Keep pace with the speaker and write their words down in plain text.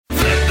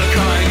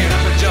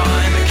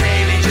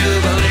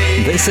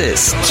This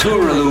is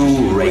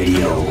Touraloo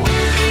Radio.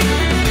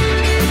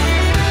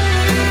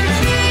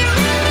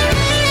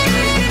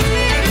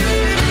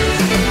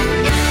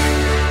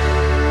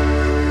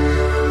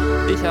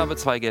 Ich habe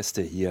zwei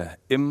Gäste hier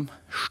im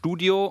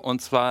Studio,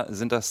 und zwar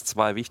sind das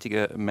zwei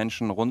wichtige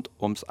Menschen rund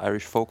ums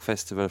Irish Folk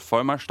Festival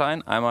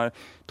Vollmerstein. Einmal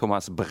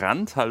Thomas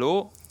Brandt,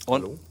 hallo,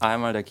 und hallo.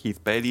 Einmal der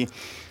Keith Bailey,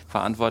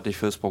 verantwortlich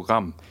fürs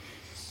Programm.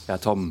 Ja,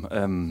 Tom,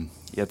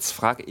 jetzt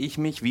frage ich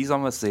mich, wie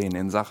sollen wir es sehen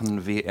in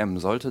Sachen WM?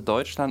 Sollte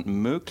Deutschland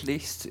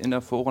möglichst in der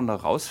Vorrunde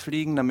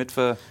rausfliegen, damit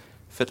wir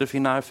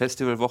Viertelfinal,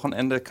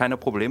 Festivalwochenende keine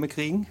Probleme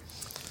kriegen?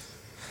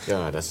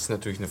 Ja, das ist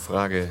natürlich eine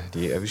Frage,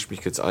 die erwischt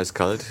mich jetzt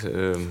eiskalt.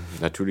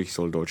 Natürlich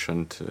soll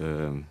Deutschland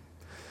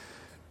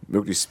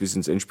möglichst bis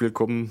ins Endspiel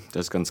kommen,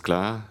 das ist ganz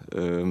klar.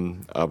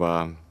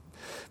 Aber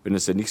wenn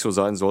es denn nicht so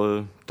sein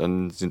soll,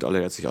 dann sind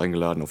alle herzlich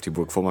eingeladen auf die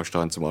Burg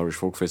Vollmerstein zum Irish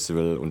Folk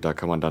Festival, und da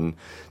kann man dann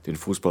den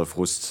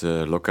Fußballfrust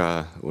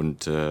locker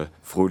und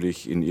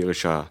fröhlich in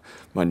irischer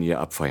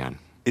Manier abfeiern.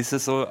 Ist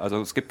es so, also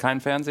es gibt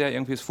keinen Fernseher,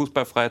 irgendwie ist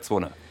fußballfreie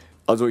Zone?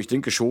 Also ich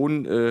denke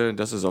schon,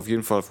 dass es auf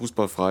jeden Fall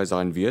fußballfrei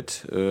sein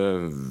wird.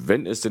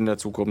 Wenn es denn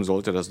dazu kommen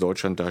sollte, dass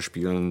Deutschland da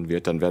spielen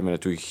wird, dann werden wir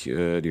natürlich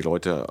die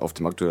Leute auf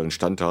dem aktuellen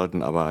Stand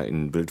halten, aber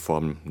in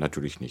Bildform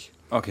natürlich nicht.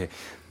 Okay.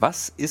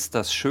 Was ist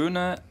das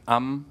Schöne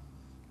am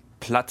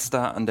Platz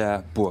da an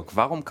der Burg?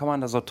 Warum kann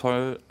man da so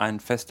toll ein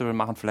Festival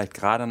machen, vielleicht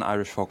gerade ein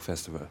Irish Folk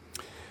Festival?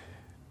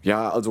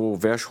 Ja, also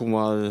wer schon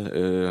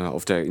mal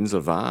auf der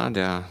Insel war,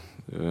 der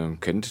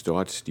kennt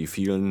dort die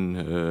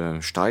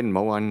vielen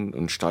Steinmauern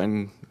und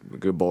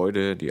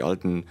Steingebäude, die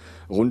alten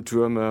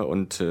Rundtürme,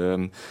 und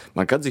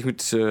man kann sich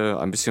mit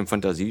ein bisschen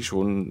Fantasie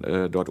schon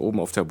dort oben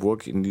auf der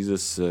Burg in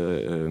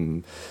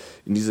diese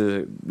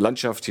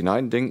Landschaft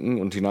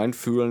hineindenken und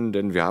hineinfühlen,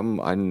 denn wir haben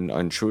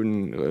einen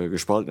schönen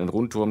gespaltenen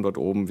Rundturm dort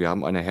oben, wir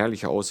haben eine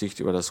herrliche Aussicht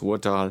über das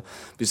Ruhrtal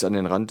bis an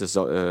den Rand des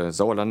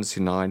Sauerlandes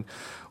hinein.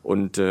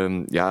 Und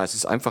ja, es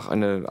ist einfach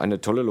eine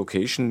tolle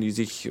Location, die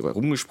sich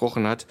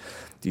rumgesprochen hat,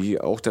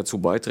 die auch dazu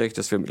beiträgt,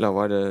 dass wir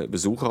mittlerweile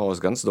Besucher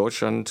aus ganz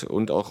Deutschland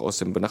und auch aus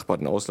dem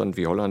benachbarten Ausland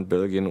wie Holland,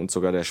 Belgien und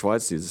sogar der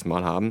Schweiz dieses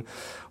Mal haben.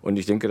 Und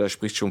ich denke, das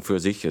spricht schon für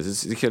sich. Es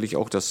ist sicherlich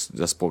auch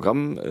das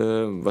Programm,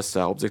 was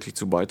da hauptsächlich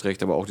zu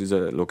beiträgt, aber auch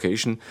diese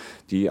Location,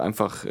 die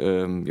einfach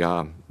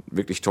ja,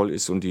 wirklich toll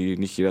ist und die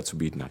nicht jeder zu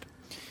bieten hat.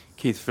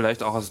 Keith,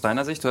 vielleicht auch aus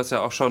deiner Sicht, du hast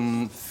ja auch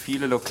schon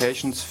viele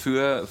Locations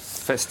für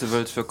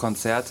Festivals, für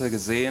Konzerte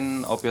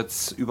gesehen, ob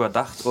jetzt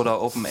überdacht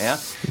oder Open Air.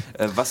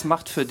 Was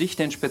macht für dich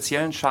den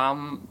speziellen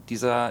Charme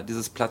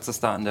dieses Platzes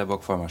da an der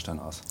Burg Vollmerstein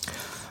aus?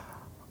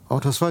 Oh,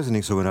 das weiß ich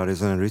nicht so genau, das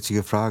ist eine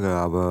richtige Frage,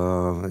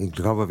 aber ich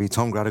glaube, wie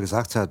Tom gerade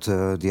gesagt hat,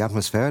 die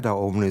Atmosphäre da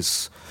oben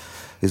ist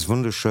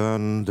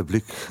wunderschön, der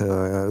Blick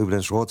über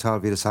das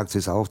Ruhrtal, wie du sagst,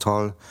 ist auch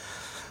toll,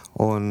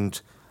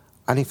 und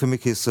eigentlich für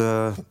mich ist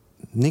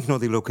nicht nur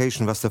die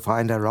Location, was der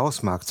Verein da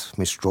rausmacht,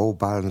 mit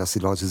Strohballen, dass die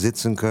Leute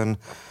sitzen können,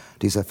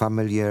 diese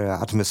familiäre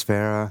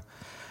Atmosphäre.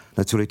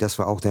 Natürlich, dass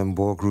wir auch den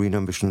Burgruine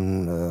ein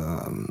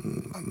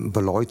bisschen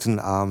beleuchten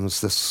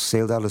abends, das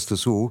zählt alles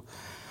dazu.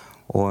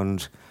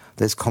 Und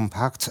das ist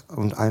kompakt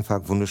und einfach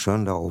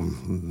wunderschön da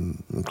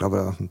oben. Ich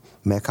glaube,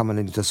 mehr kann man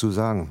nicht dazu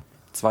sagen.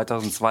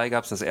 2002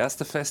 gab es das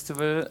erste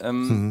Festival.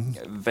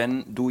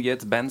 Wenn du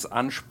jetzt Bands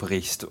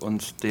ansprichst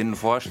und denen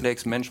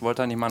vorschlägst, Mensch, wollt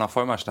ihr nicht mal nach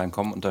Vollmerstein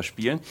kommen und da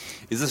spielen,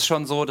 ist es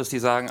schon so, dass die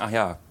sagen, ach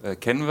ja,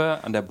 kennen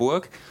wir an der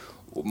Burg.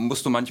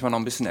 Musst du manchmal noch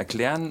ein bisschen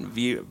erklären,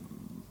 wie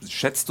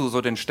schätzt du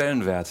so den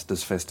Stellenwert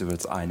des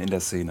Festivals ein in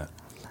der Szene?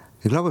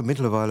 Ich glaube,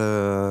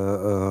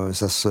 mittlerweile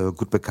ist das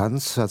gut bekannt.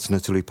 Es hat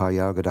natürlich ein paar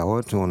Jahre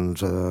gedauert,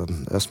 und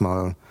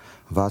erstmal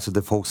wartet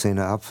die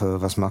Folkszene ab,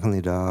 was machen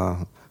die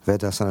da?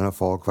 Wird das ein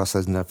Erfolg, was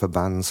ist der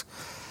Verband?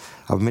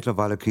 Aber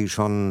mittlerweile kriege ich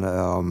schon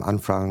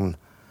Anfragen,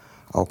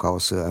 auch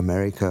aus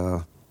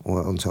Amerika,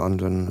 unter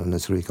anderem, und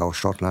natürlich auch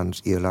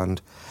Schottland,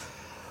 Irland.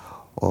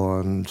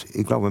 Und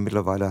ich glaube,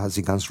 mittlerweile hat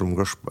sie ganz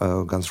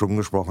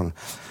rumgesprochen.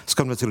 Es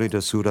kommt natürlich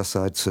dazu, dass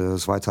seit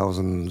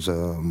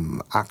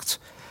 2008,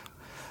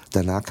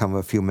 danach haben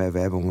wir viel mehr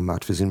Werbung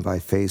gemacht. Wir sind bei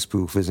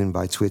Facebook, wir sind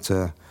bei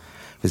Twitter,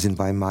 wir sind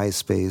bei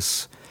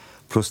MySpace,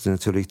 plus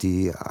natürlich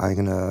die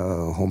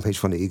eigene Homepage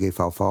von der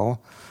EGVV.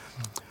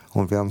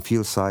 Und wir haben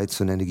viel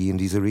Zeit und Energie in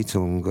diese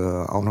Richtung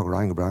auch noch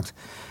reingebracht.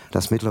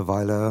 Das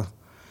mittlerweile,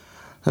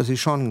 das ist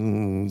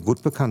schon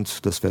gut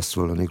bekannt, das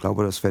Festival. Und ich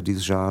glaube, das wird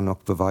dieses Jahr noch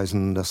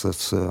beweisen, dass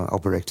das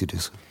auch berechtigt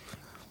ist.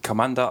 Kann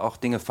man da auch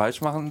Dinge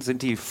falsch machen?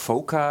 Sind die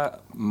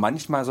Folker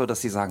manchmal so, dass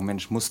sie sagen,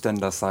 Mensch, muss denn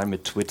das sein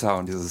mit Twitter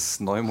und dieses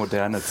neu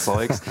moderne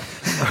Zeugs?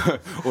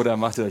 Oder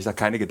macht ihr euch da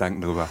keine Gedanken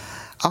drüber?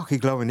 Ach,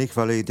 ich glaube nicht,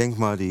 weil ich denke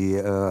mal, die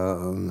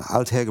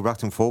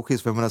althergebrachten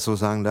Folkies, wenn man das so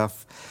sagen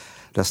darf,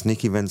 dass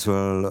nicht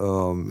eventuell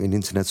im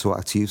Internet so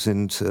aktiv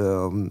sind,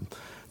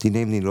 die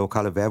nehmen die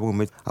lokale Werbung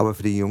mit. Aber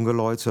für die jungen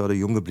Leute oder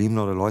jung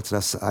gebliebene oder Leute,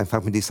 die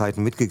einfach mit den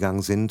Seiten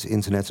mitgegangen sind,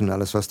 Internet und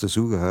alles, was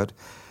dazugehört,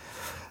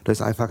 das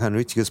ist einfach eine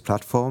richtige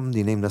Plattform,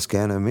 die nehmen das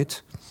gerne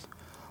mit.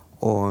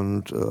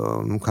 Und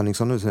kann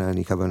nichts anderes sagen.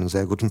 Ich habe einen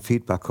sehr guten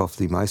Feedback auf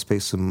die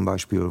MySpace zum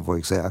Beispiel, wo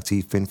ich sehr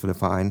aktiv bin für den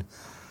Verein.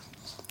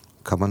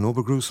 kann man nur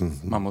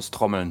begrüßen. Man muss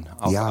trommeln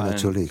auf allen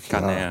natürlich,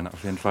 Kanälen,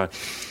 auf jeden Fall.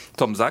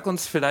 Tom, sag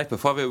uns vielleicht,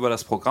 bevor wir über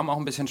das Programm auch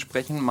ein bisschen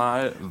sprechen,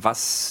 mal,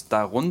 was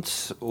da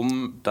rund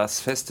um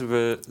das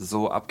Festival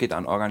so abgeht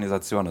an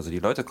Organisation. Also die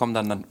Leute kommen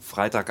dann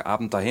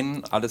Freitagabend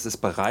dahin, alles ist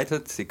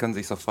bereitet, sie können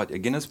sich sofort ihr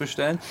Guinness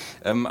bestellen,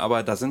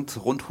 aber da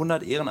sind rund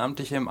 100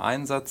 Ehrenamtliche im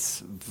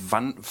Einsatz.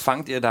 Wann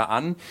fangt ihr da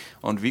an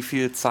und wie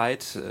viel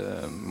Zeit,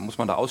 muss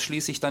man da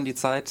ausschließlich dann die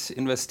Zeit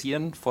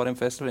investieren vor dem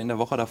Festival, in der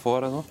Woche davor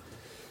oder so?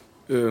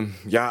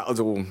 Ja,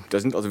 also da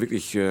sind also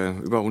wirklich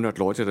über 100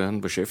 Leute daran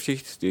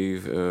beschäftigt. Die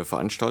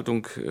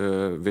Veranstaltung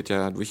wird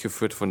ja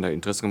durchgeführt von der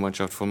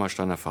Interessengemeinschaft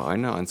Vormarsteiner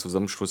Vereine, ein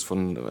Zusammenschluss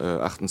von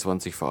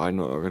 28 Vereinen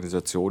und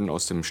Organisationen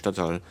aus dem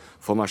Stadtteil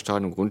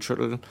Vormarstein und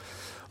Grundschüttel.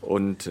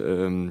 Und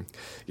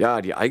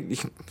ja, die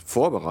eigentlichen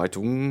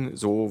Vorbereitungen,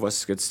 so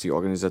was jetzt die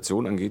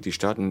Organisation angeht, die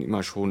starten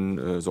immer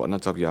schon so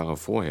 1,5 Jahre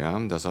vorher.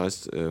 Das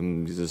heißt,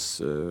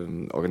 dieses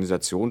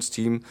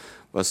Organisationsteam,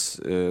 was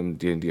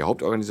die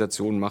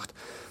Hauptorganisation macht,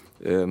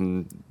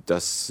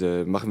 das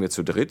machen wir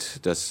zu dritt.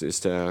 Das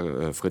ist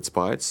der Fritz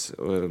Beitz,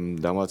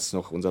 damals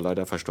noch unser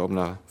leider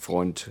verstorbener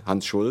Freund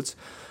Hans Schulz.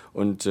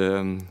 Und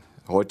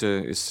heute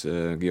ist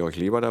Georg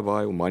Leber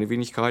dabei, um meine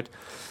Wenigkeit.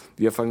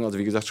 Wir fangen also,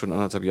 wie gesagt, schon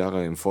 1,5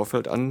 Jahre im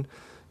Vorfeld an,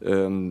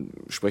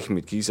 sprechen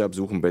mit Kies ab,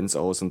 suchen Bands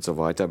aus und so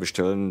weiter,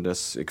 bestellen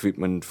das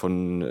Equipment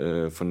von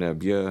der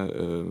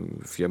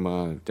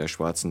Bierfirma der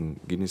Schwarzen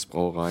Guinness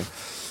Brauerei.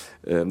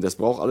 Das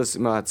braucht alles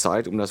immer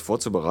Zeit, um das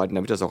vorzubereiten,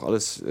 damit das auch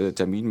alles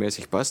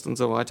terminmäßig passt und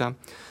so weiter.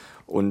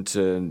 Und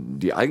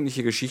die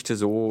eigentliche Geschichte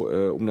so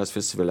um das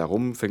Festival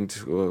herum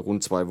fängt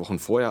rund 2 Wochen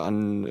vorher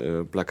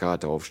an,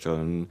 Plakate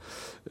aufstellen,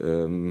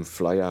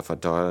 Flyer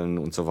verteilen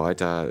und so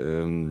weiter,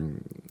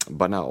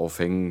 Banner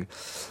aufhängen.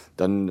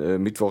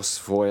 Dann mittwochs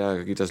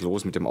vorher geht das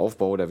los mit dem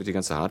Aufbau, da wird die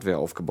ganze Hardware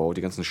aufgebaut,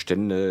 die ganzen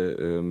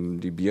Stände,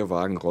 die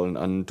Bierwagen rollen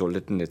an,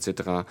 Toiletten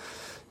etc.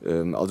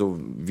 Also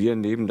wir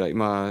nehmen da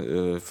immer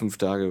 5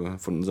 Tage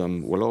von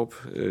unserem Urlaub,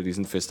 die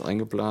sind fest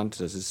eingeplant.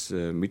 Das ist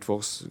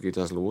mittwochs geht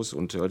das los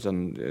und hört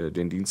dann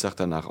den Dienstag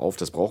danach auf.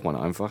 Das braucht man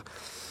einfach.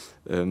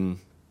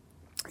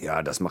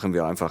 Ja, das machen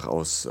wir einfach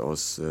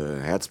aus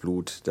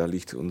Herzblut. Da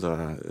liegt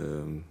unsere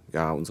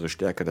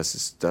Stärke. Das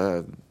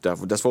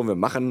wollen wir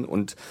machen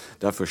und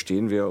dafür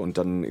stehen wir und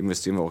dann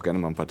investieren wir auch gerne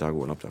mal ein paar Tage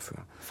Urlaub dafür.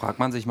 Fragt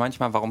man sich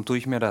manchmal, warum tue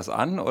ich mir das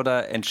an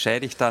oder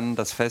entschädigt dann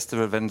das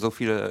Festival, wenn so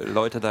viele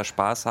Leute da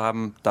Spaß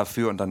haben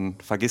dafür und dann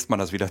vergisst man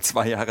das wieder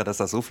 2 Jahre, dass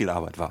das so viel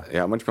Arbeit war?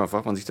 Ja, manchmal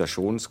fragt man sich das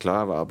schon, ist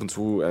klar, aber ab und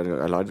zu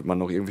erleidet man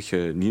noch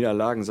irgendwelche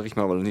Niederlagen, sag ich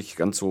mal, weil nicht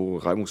ganz so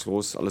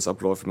reibungslos alles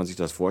abläuft, wie man sich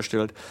das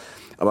vorstellt.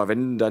 Aber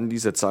wenn dann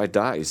diese Zeit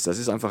da ist, das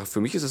ist einfach,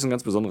 für mich ist es ein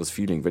ganz besonderes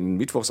Feeling. Wenn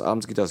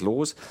mittwochsabends geht das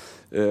los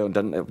und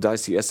dann da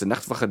ist die erste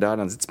Nachtwache da,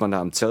 dann sitzt man da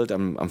am Zelt,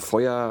 am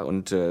Feuer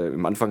und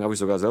am Anfang habe ich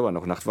sogar selber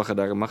noch Nachtwache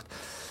da gemacht.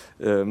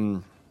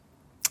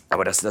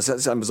 Aber das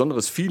ist ein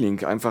besonderes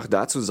Feeling, einfach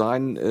da zu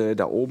sein,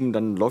 da oben,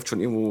 dann läuft schon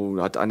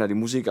irgendwo, hat einer die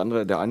Musik,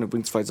 der eine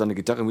bringt vielleicht seine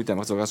Gitarre mit, der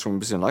macht sogar schon ein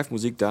bisschen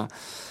Live-Musik da.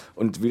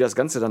 Und wie das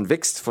Ganze dann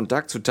wächst von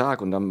Tag zu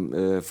Tag und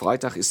am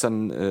Freitag ist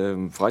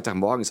dann,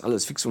 Freitagmorgen ist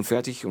alles fix und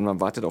fertig und man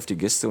wartet auf die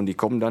Gäste und die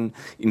kommen dann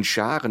in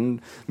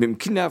Scharen mit dem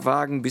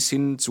Kinderwagen bis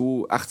hin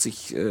zu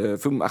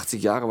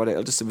 85 Jahre war der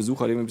älteste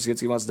Besucher, den wir bis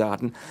jetzt jemals da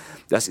hatten.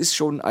 Das ist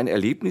schon ein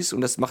Erlebnis und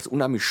das macht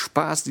unheimlich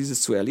Spaß,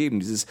 dieses zu erleben.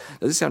 Das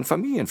ist ja ein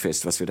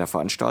Familienfest, was wir da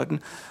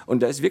veranstalten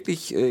und da ist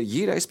wirklich,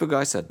 jeder ist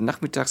begeistert.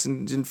 Nachmittags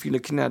sind viele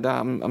Kinder da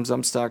am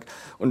Samstag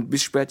und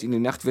bis spät in die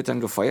Nacht wird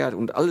dann gefeiert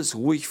und alles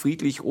ruhig,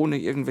 friedlich, ohne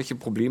irgendwelche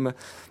Probleme.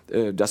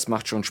 Das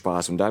macht schon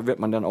Spaß und da wird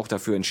man dann auch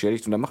dafür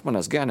entschädigt und dann macht man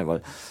das gerne,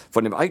 weil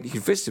von dem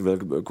eigentlichen Festival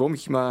bekomme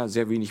ich immer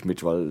sehr wenig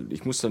mit, weil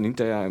ich muss dann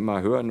hinterher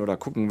immer hören oder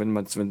gucken, wenn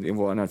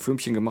irgendwo einer ein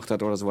Filmchen gemacht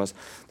hat oder sowas,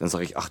 dann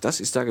sage ich, ach,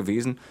 das ist da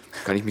gewesen,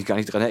 kann ich mich gar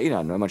nicht dran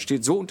erinnern, weil man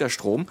steht so unter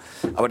Strom,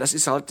 aber das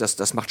ist halt,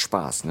 das macht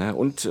Spaß, ne?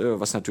 Und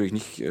was natürlich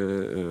nicht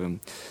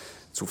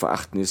zu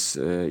verachten ist,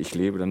 ich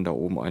lebe dann da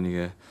oben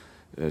einige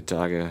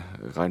Tage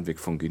rein weg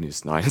von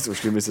Guinness. Nein, so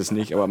schlimm ist es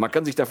nicht, aber man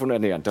kann sich davon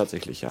ernähren,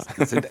 tatsächlich, ja.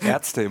 Das sind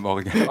Ärzte im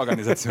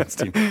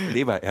Organisationsteam,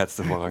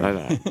 Leberärzte vor allem.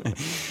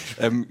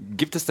 Nein.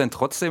 Gibt es denn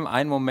trotzdem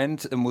einen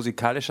Moment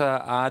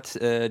musikalischer Art,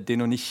 den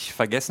du nicht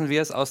vergessen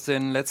wirst aus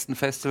den letzten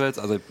Festivals?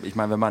 Also ich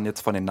meine, wenn man jetzt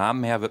von den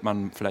Namen her, wird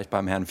man vielleicht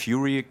beim Herrn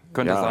Fury,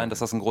 könnte sein, dass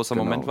das ein großer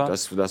Moment war?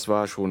 Das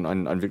war schon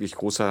ein wirklich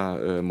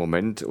großer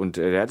Moment und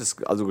er hat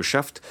es also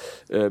geschafft,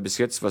 bis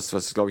jetzt,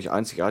 was glaube ich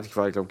einzigartig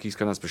war, ich glaube, Kies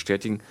kann das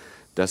bestätigen,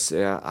 dass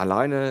er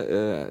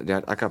alleine, der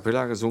hat A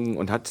Cappella gesungen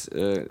und hat,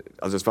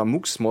 also es war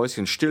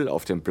mucksmäuschenstill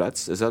auf dem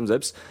Platz. Es haben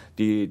selbst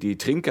die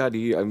Trinker,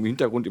 die im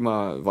Hintergrund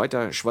immer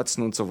weiter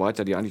schwatzen und so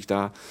weiter, die eigentlich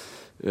da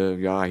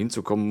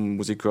hinzukommen,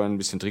 Musik hören, ein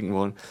bisschen trinken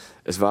wollen.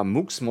 Es war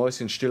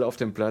mucksmäuschenstill auf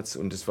dem Platz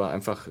und es war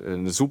einfach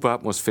eine super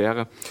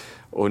Atmosphäre.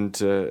 Und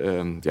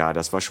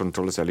das war schon ein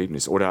tolles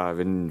Erlebnis. Oder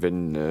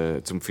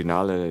wenn zum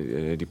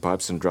Finale die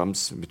Pipes and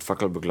Drums mit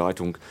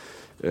Fackelbegleitung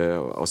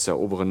aus der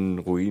oberen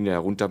Ruine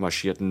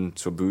heruntermarschierten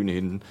zur Bühne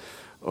hin.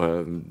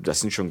 Das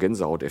sind schon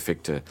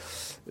Gänsehauteffekte.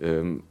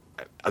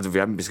 Also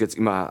wir haben bis jetzt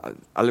immer,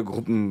 alle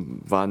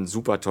Gruppen waren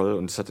super toll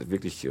und es hat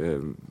wirklich,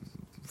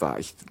 war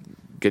echt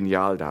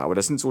genial da. Aber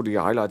das sind so die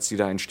Highlights, die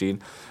da entstehen.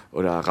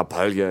 Oder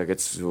Rapalje,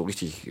 jetzt so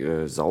richtig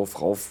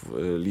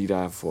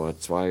Sauf-Rauf-Lieder. Vor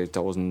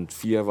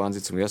 2004 waren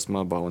sie zum ersten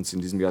Mal bei uns.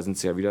 In diesem Jahr sind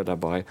sie ja wieder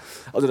dabei.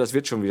 Also das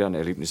wird schon wieder ein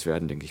Erlebnis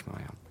werden, denke ich mal,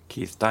 ja.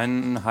 Keith,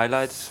 dein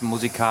Highlight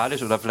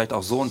musikalisch oder vielleicht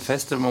auch so ein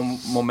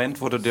Festival-Moment,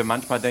 wo du dir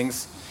manchmal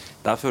denkst,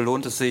 dafür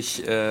lohnt es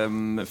sich,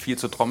 viel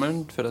zu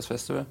trommeln für das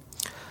Festival?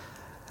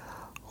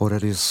 Oder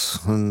das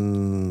ist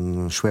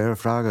eine schwere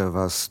Frage.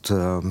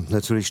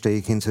 Natürlich stehe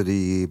ich hinter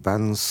die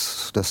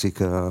Bands, dass ich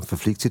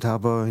verpflichtet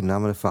habe, im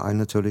Namen der Verein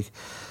natürlich.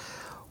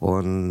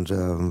 Und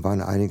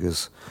waren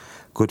einiges.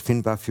 Gut,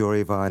 Finn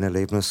Baffiori war ein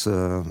Erlebnis.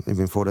 Ich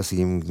bin froh, dass ich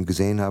ihn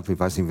gesehen habe. Ich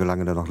weiß nicht, wie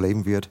lange er noch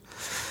leben wird.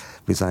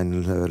 Mit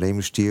seinem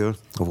Lebensstil.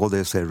 Obwohl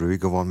der ist sehr ruhig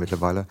geworden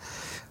mittlerweile.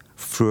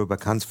 Früher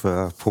bekannt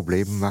für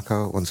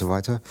Problemmacher und so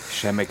weiter.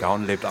 Shane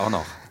MacGowan lebt auch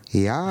noch.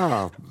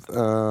 Ja,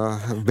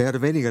 mehr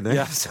oder weniger, ne?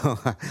 Ja. So,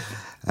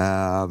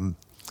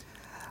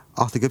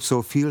 auch da gibt es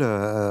so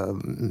viele.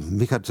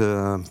 Mich hat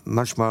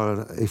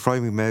manchmal, ich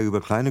freue mich mehr über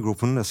kleine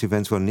Gruppen, dass sie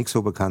eventuell nicht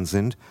so bekannt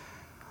sind,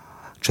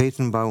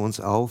 treten bei uns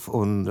auf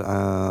und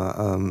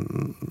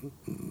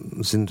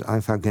sind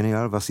einfach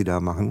genial, was sie da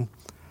machen.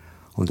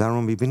 Und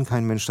darum, ich bin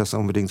kein Mensch, das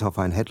unbedingt auf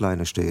einen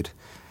Headliner steht.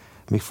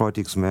 Mich freut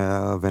es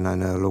mehr, wenn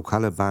eine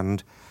lokale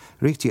Band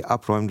richtig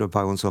abräumt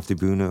bei uns auf die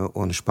Bühne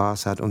und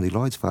Spaß hat und die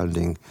Leute vor allen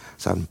Dingen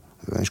sagen,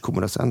 ich gucke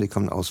mir das an, die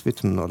kommen aus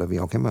Witten oder wie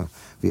auch immer,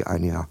 wie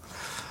ein Jahr.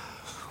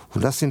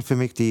 Und das sind für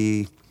mich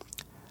die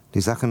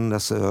Sachen,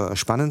 die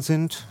spannend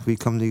sind. Wie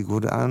kommen die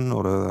gut an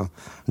oder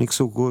nicht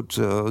so gut?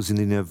 Sind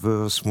die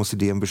nervös? Muss ich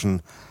die ein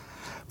bisschen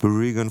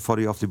beruhigen, bevor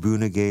die auf die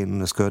Bühne gehen?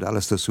 Das gehört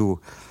alles dazu.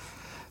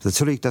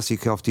 Natürlich, dass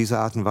ich auf diese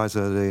Art und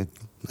Weise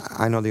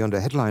ein oder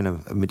andere Headliner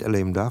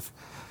miterleben darf,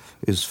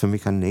 ist für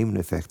mich ein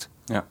Nebeneffekt.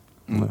 Ja.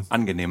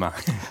 Angenehmer.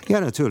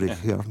 Ja, natürlich,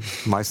 ja,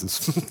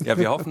 meistens. Ja,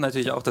 wir hoffen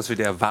natürlich auch, dass wir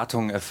die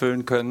Erwartungen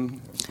erfüllen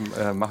können.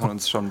 Machen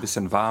uns schon ein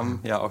bisschen warm,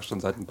 ja auch schon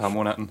seit ein paar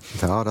Monaten.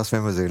 Ja, das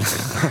werden wir sehen.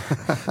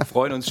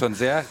 Freuen uns schon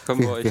sehr.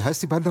 Wie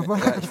heißt die Band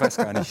nochmal? Ja, ich weiß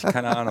gar nicht,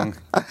 keine Ahnung.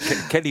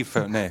 Kelly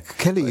Family,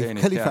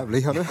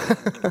 oder?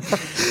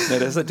 Ja,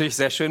 das ist natürlich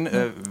sehr schön,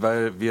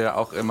 weil wir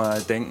auch immer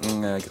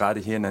denken, gerade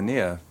hier in der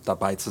Nähe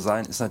dabei zu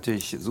sein, ist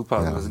natürlich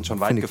super. Ja, wir sind schon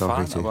weit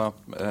gefahren, aber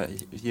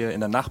hier in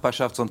der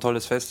Nachbarschaft so ein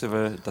tolles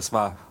Festival, das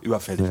war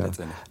überfällig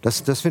letztendlich.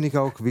 Das finde ich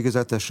auch, wie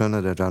gesagt, das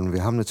Schöne daran.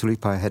 Wir haben natürlich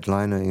ein paar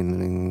Headliner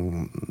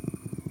in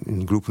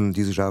Gruppen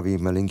dieses Jahr wie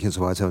Malinki und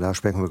so weiter, da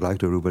sprechen wir gleich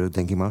darüber,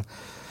 denke ich mal.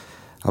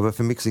 Aber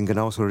für mich sind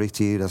genauso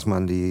richtig, dass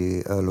man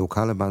die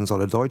lokale Bands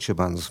oder deutsche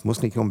Bands,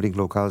 muss nicht unbedingt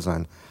lokal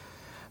sein,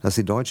 dass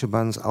die deutsche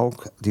Bands auch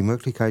die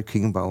Möglichkeit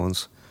kriegen bei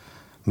uns,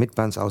 mit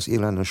Bands aus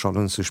Irland und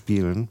Schottland zu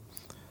spielen.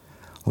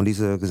 Und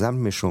diese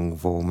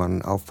Gesamtmischung, wo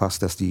man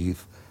aufpasst, dass die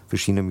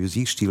verschiedenen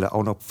Musikstile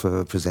auch noch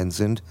präsent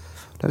sind,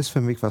 das ist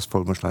für mich, was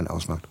Vollmerstein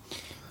ausmacht.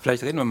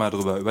 Vielleicht reden wir mal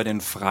über den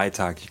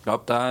Freitag. Ich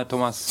glaube, da,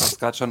 Thomas hat es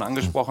gerade schon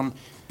angesprochen,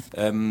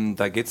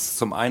 da geht es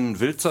zum einen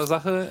wild zur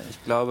Sache.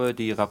 Ich glaube,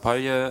 die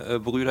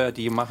Rapalje-Brüder,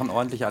 die machen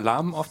ordentlich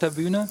Alarm auf der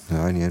Bühne.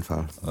 Ja, in jedem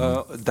Fall.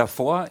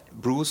 Davor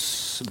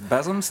Bruce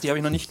Basums, die habe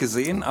ich noch nicht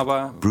gesehen,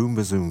 aber... Bruce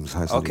Basums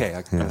heißt okay,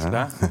 alles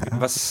klar.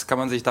 Was kann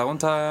man sich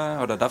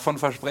darunter oder davon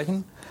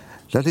versprechen?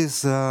 Das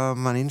ist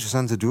ein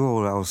interessantes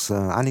Duo,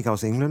 einige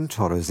aus England,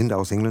 oder sind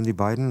aus England die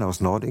beiden,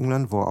 aus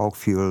Nordengland, wo auch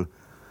viel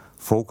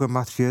Folk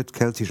gemacht wird,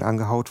 keltisch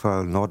angehaut,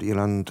 weil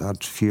Nordirland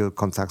hat viel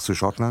Kontakt zu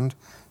Schottland,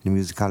 die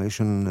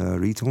musikalischen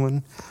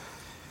Richtungen.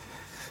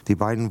 Die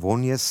beiden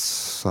wohnen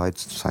jetzt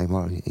seit,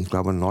 ich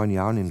glaube, 9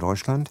 Jahren in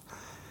Deutschland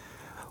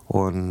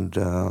und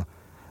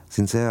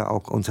sind sehr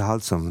auch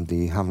unterhaltsam.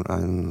 Die haben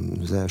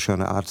eine sehr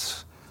schöne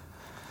Art,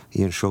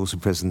 ihre Show zu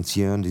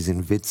präsentieren. Die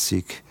sind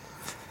witzig,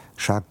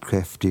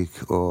 schlagkräftig.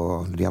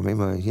 Die haben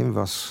immer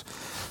irgendwas,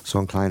 so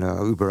eine kleine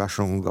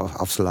Überraschung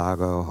aufs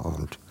Lager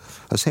und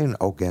erzählen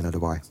auch gerne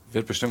dabei.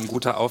 Wird bestimmt ein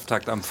guter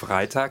Auftakt am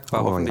Freitag,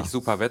 war hoffentlich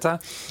super Wetter.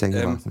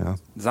 Denke mal, ja.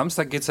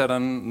 Samstag geht es ja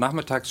dann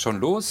nachmittags schon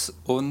los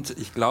und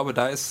ich glaube,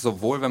 da ist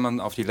sowohl, wenn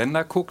man auf die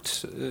Länder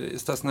guckt,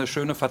 ist das eine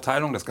schöne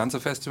Verteilung. Das ganze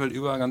Festival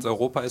über ganz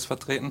Europa ist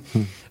vertreten.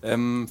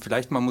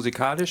 Vielleicht mal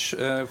musikalisch,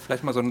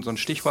 vielleicht mal so ein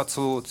Stichwort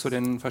zu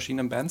den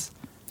verschiedenen Bands.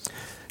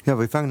 Ja,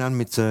 wir fangen an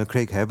mit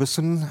Craig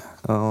Herberson.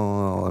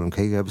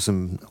 Craig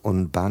Herberson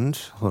und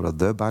Band, oder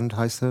The Band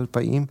heißt er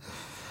bei ihm.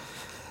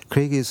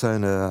 Craig ist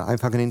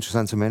einfach ein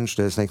interessanter Mensch.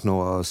 Der ist nicht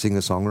nur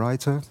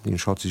Singer-Songwriter im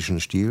schottischen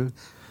Stil.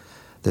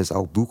 Der ist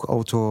auch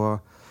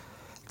Buchautor.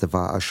 Der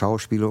war als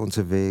Schauspieler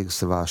unterwegs.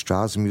 Der war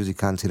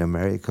Straßenmusikant in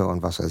Amerika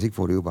und was weiß ich,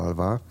 wo der überall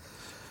war.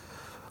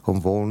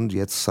 Und wohnt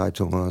jetzt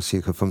seit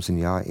circa 15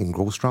 Jahren in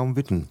Großraum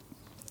Witten.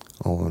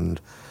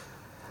 Und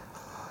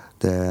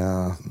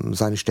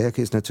seine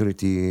Stärke ist natürlich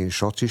die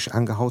schottisch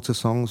angehaute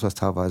Songs, was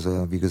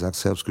teilweise, wie gesagt,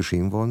 selbst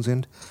geschrieben worden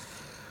sind.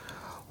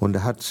 Und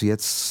er hat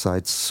jetzt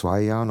seit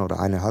 2 Jahren oder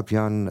 1,5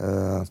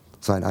 Jahren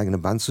seine eigene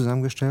Band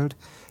zusammengestellt.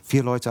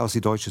 4 Leute aus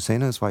der deutschen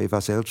Szene, es war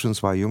etwas älter und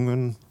 2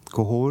 Jungen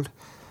geholt.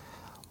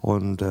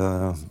 Und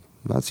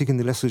hat sich in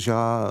den letzten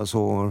Jahren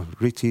so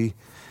richtig,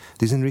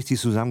 die sind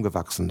richtig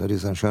zusammengewachsen. Das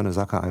ist eine schöne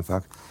Sache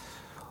einfach.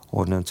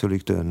 Und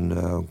natürlich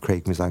den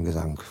Craig mit seinem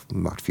Gesang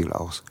macht viel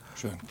aus.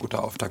 Schön,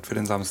 guter Auftakt für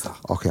den Samstag.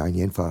 Okay, in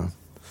jedem Fall.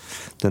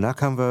 Danach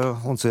haben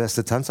wir unsere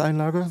erste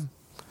Tanzeinlage.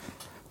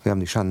 Wir haben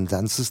die Shannon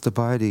Dances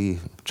dabei, die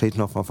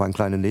treten auf eine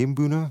kleine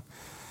Nebenbühne.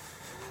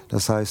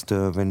 Das heißt,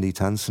 wenn die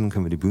tanzen,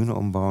 können wir die Bühne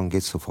umbauen,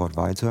 geht es sofort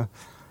weiter.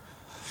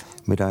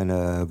 Mit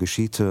einer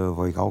Geschichte,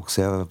 wo ich auch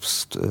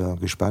selbst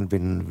gespannt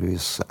bin, wie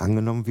es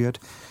angenommen wird.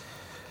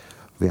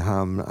 Wir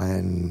haben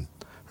einen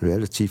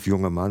relativ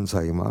jungen Mann,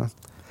 sage ich mal,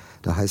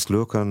 der heißt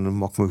Lurkan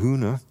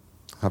Mokmehune.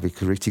 Habe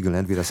ich richtig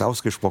gelernt, wie das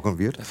ausgesprochen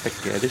wird.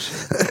 Perfekt gälisch.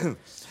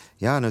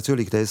 Ja,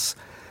 natürlich.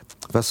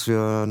 Was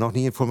wir noch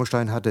nie in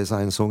Vollmerstein hatten, ist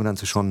ein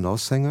sogenannter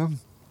Schon-Nos-Sänger.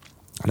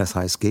 Das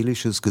heißt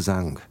gälisches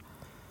Gesang.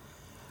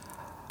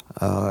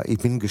 Ich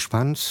bin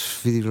gespannt,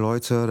 wie die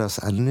Leute das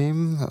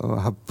annehmen.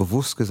 Habe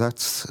bewusst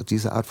gesagt,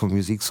 diese Art von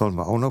Musik sollen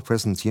wir auch noch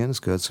präsentieren.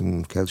 Es gehört zur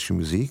keltischen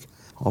Musik.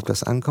 Ob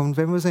das ankommt,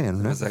 werden wir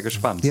sehen. Ne? Ich bin sehr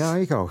gespannt. Ja,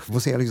 ich auch,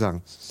 muss ich ehrlich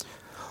sagen.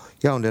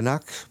 Ja, und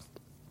danach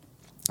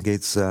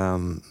geht es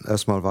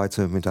erstmal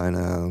weiter mit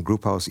einer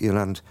Gruppe aus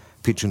Irland,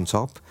 Pigeon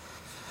Top.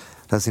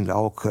 Das sind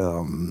auch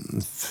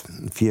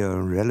 4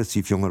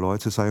 relativ junge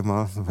Leute, sag ich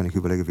mal. Wenn ich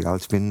überlege, wie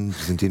alt ich bin,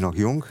 sind die noch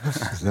jung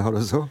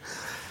oder so.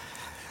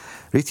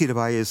 Richtig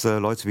dabei ist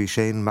Leute wie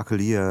Shane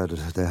McAleer,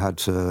 der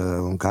hat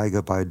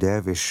Geige bei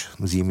Dervish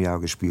 7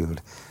 Jahre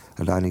gespielt.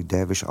 Hat eigentlich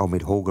Dervish auch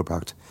mit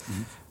hochgebracht.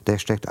 Der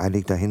steckt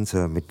eigentlich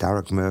dahinter mit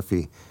Derek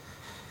Murphy,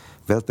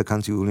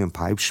 weltbekannte Uilleann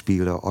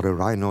Pipe-Spieler, oder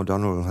Ryan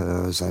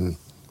O'Donnell, sein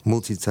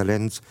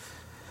Multitalent,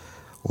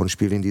 und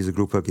spielt in dieser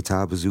Gruppe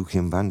Gitarre, Bouzouki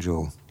und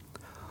Banjo.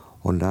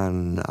 Und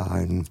dann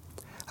ein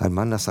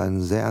Mann, das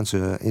eine sehr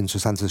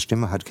interessante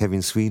Stimme hat,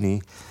 Kevin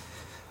Sweeney.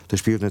 Der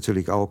spielt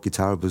natürlich auch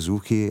Gitarre,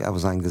 Bouzouki, aber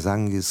sein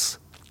Gesang ist,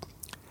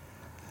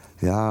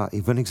 ja,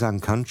 ich würde nicht sagen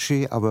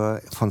Country,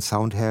 aber von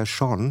Sound her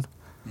schon.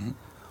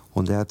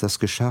 Und er hat das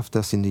geschafft,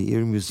 das in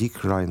ihre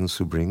Musik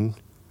reinzubringen.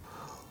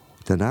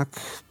 Danach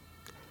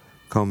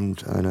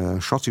kommt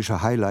eine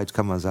schottische Highlight,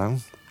 kann man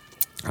sagen.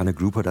 Eine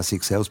Gruppe, das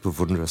ich selbst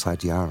bewundere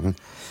seit Jahren.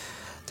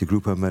 Die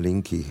Gruppe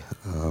Malinky.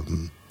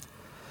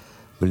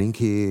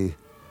 Malinky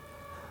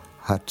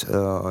hat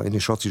in der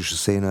schottischen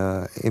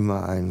Szene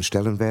immer einen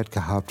Stellenwert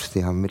gehabt.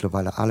 Die haben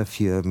mittlerweile alle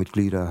 4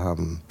 Mitglieder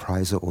haben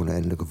Preise ohne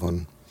Ende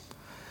gewonnen.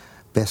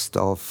 Best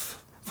of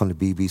von der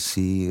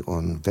BBC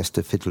und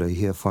beste Fiddler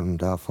hiervon,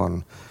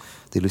 davon.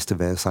 Die Liste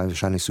wäre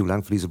wahrscheinlich zu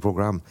lang für dieses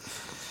Programm.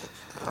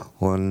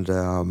 Und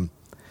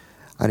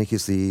eigentlich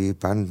ist die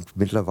Band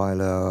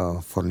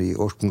mittlerweile von den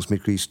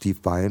Ursprungsmitglied Steve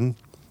Byrne,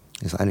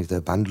 ist eigentlich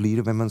der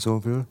Bandleader, wenn man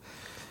so will.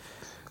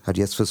 Hat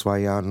jetzt für 2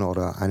 Jahren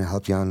oder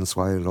 1,5 Jahren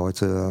 2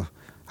 Leute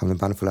haben den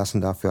Band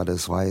verlassen. Dafür hat er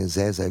 2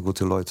 sehr, sehr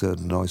gute Leute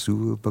neu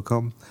zu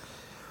bekommen.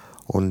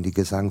 Und die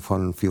Gesang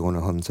von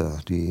Fiona Hunter,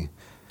 die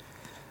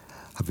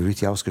habe ich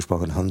richtig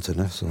ausgesprochen, Hunter,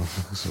 ne?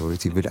 So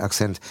richtig mit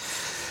Akzent.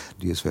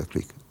 Die ist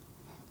wirklich,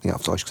 ja,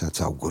 auf Deutsch gesagt,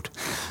 saugut.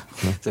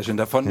 Ne? Sehr schön.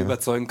 Davon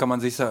überzeugen kann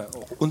man sich ja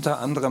unter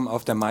anderem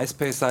auf der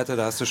MySpace-Seite,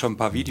 da hast du schon ein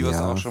paar Videos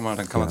auch schon mal,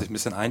 dann kann man sich ein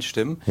bisschen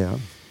einstimmen. Ja.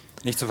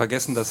 Nicht zu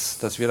vergessen,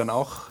 dass wir dann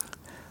auch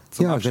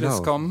zum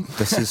Abschluss kommen.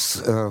 Das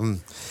ist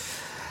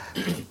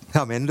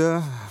am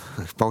Ende,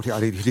 ich brauche dir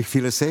eigentlich nicht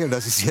viel erzählen,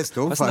 das ist jetzt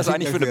doof. Was ist das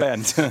eigentlich für eine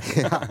Band?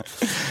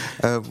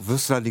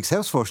 Wirst du da nichts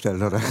selbst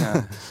vorstellen, oder?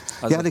 Ja,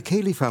 also die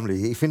Cayley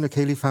Family. Ich finde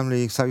Cayley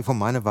Family, ich sage von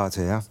meiner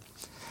Warte her,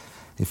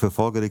 ich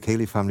verfolge die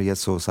Cayley Family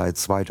jetzt so seit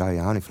 2, 3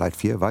 Jahren, vielleicht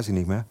 4, weiß ich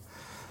nicht mehr.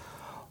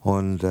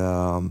 Und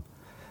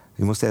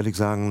ich muss ehrlich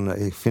sagen,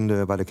 ich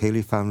finde bei der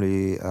Cayley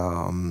Family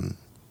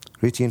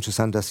richtig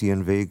interessant, dass sie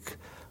ihren Weg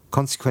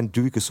konsequent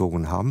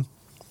durchgezogen haben.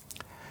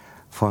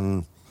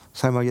 Von,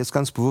 sagen wir jetzt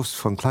ganz bewusst,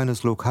 von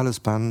kleines lokales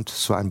Band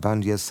zu einem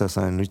Band jetzt, das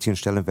einen richtigen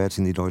Stellenwert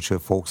in die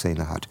deutsche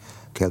Folkszene hat,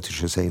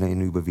 keltische Szene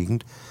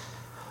überwiegend.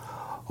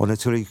 Und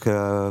natürlich,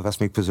 was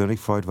mich persönlich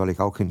freut, weil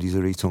ich auch in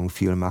diese Richtung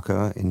viel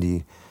mache, in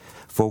die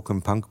Folk-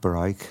 und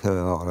Punk-Bereich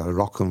oder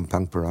Rock- und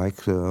Punk-Bereich,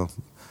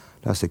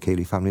 da ist der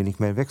Cayley Family nicht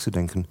mehr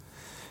wegzudenken.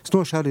 Ist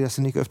nur schade, dass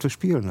sie nicht öfter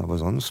spielen, aber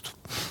sonst...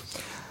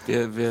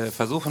 Wir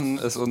versuchen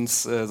es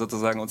uns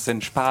sozusagen uns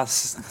den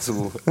Spaß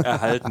zu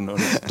erhalten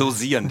und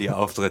dosieren die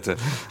Auftritte.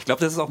 Ich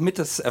glaube, das ist auch mit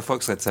das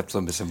Erfolgsrezept so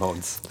ein bisschen bei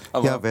uns.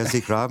 Aber ja, wer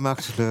sich rar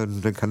macht,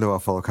 dann kann der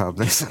Erfolg haben.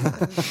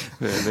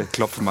 wir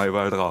klopfen mal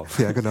überall drauf.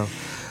 Ja, genau.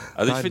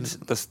 Also ich finde,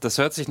 das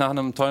hört sich nach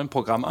einem tollen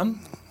Programm an.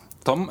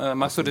 Tom,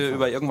 machst du dir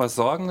über irgendwas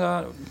Sorgen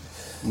da?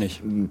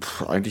 Nicht?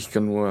 Eigentlich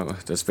kann nur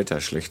das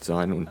Wetter schlecht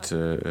sein und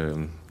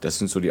das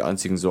sind so die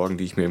einzigen Sorgen,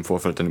 die ich mir im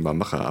Vorfeld dann immer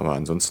mache. Aber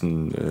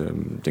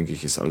ansonsten denke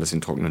ich, ist alles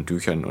in trockenen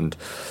Tüchern und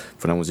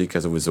von der Musik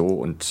her sowieso.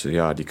 Und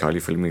ja, die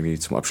Cayley Family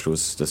zum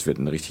Abschluss, das wird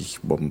eine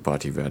richtig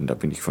Bombenparty werden. Da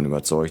bin ich von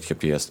überzeugt. Ich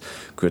habe die erst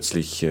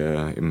kürzlich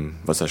im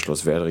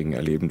Wasserschloss Werdringen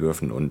erleben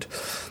dürfen und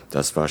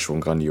das war schon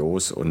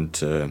grandios.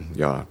 Und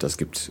ja, das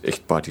gibt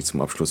echt Party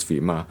zum Abschluss wie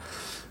immer.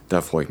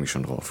 Da freue ich mich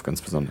schon drauf,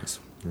 ganz besonders.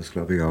 Das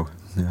glaube ich auch.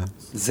 Ja.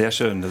 Sehr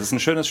schön. Das ist ein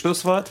schönes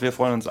Schlusswort. Wir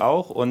freuen uns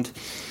auch und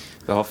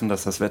wir hoffen,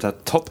 dass das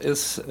Wetter top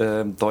ist.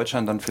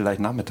 Deutschland dann vielleicht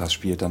nachmittags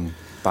spielt. Dann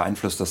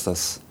beeinflusst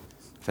das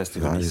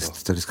Festival Ja, nicht so.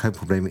 das ist kein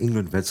Problem.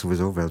 England wird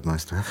sowieso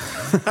Weltmeister.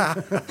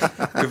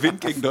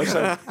 Gewinnt gegen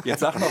Deutschland.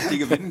 Jetzt sag noch, die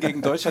gewinnen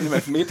gegen Deutschland im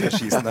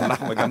Elfmeterschießen, dann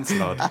lachen wir ganz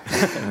laut.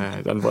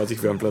 Dann weiß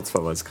ich, wer einen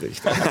Platzverweis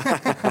kriegt.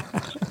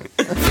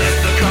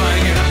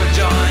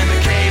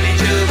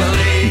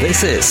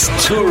 This is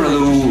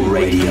Touraloo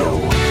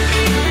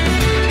Radio.